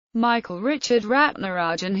Richard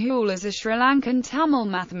Ratnarajan Hoole is a Sri Lankan Tamil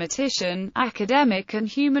mathematician, academic and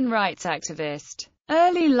human rights activist.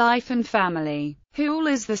 Early life and family. Hoole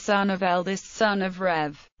is the eldest son of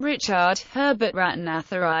Rev. Richard Herbert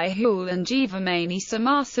Ratnarajan Hoole and Jivamani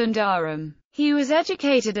Samasundaram. He was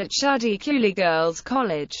educated at Shudi Cooley Girls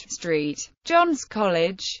College, St. John's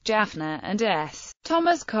College, Jaffna, and S.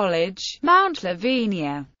 Thomas College, Mount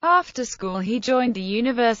Lavinia. After school he joined the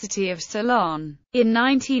University of Ceylon. In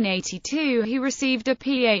 1982 he received a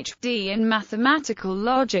PhD in mathematical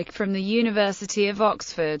logic from the University of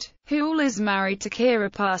Oxford. Hoole is married to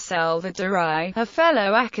Kirapa Selvadurai, a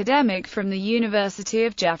fellow academic from the University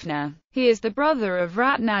of Jaffna. He is the brother of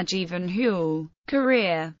Ratnajivan Hoole.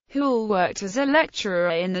 Career. Hoole worked as a lecturer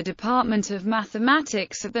in the Department of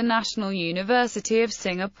Mathematics at the National University of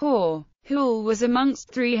Singapore. Hoole was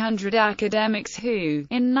amongst 300 academics who,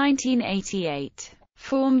 in 1988,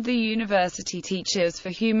 formed the University Teachers for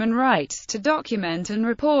Human Rights to document and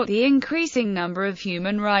report the increasing number of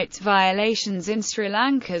human rights violations in Sri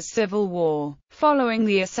Lanka's civil war. Following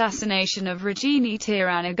the assassination of Rajini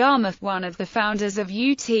Tirunagama, one of the founders of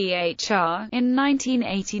UTHR, in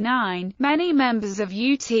 1989, many members of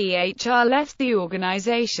UTHR left the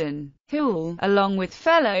organization. Hoole, along with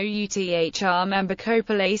fellow UTHR member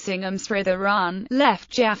Kopalasingam Sridharan, left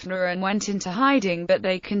Jaffna and went into hiding, but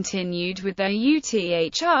they continued with their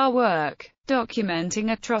UTHR work,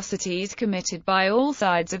 documenting atrocities committed by all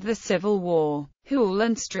sides of the civil war. Hoole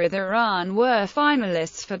and Sridharan were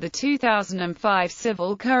finalists for the 2005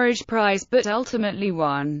 Civil Courage Prize but ultimately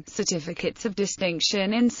won certificates of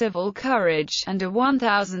distinction in civil courage, and a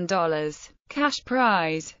 $1,000 cash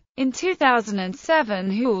prize. In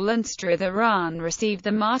 2007 Hoole and Sridharan received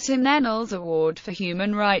the Martin Ennals Award for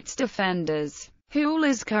Human Rights Defenders. Hoole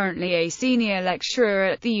is currently a senior lecturer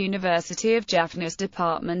at the University of Jaffna's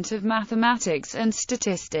Department of Mathematics and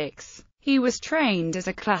Statistics. He was trained as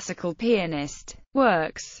a classical pianist.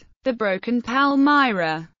 Works: The Broken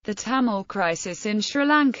Palmyra, The Tamil Crisis in Sri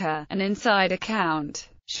Lanka, An Inside Account,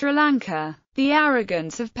 Sri Lanka, The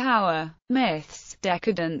Arrogance of Power, Myths,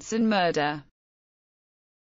 Decadence and Murder.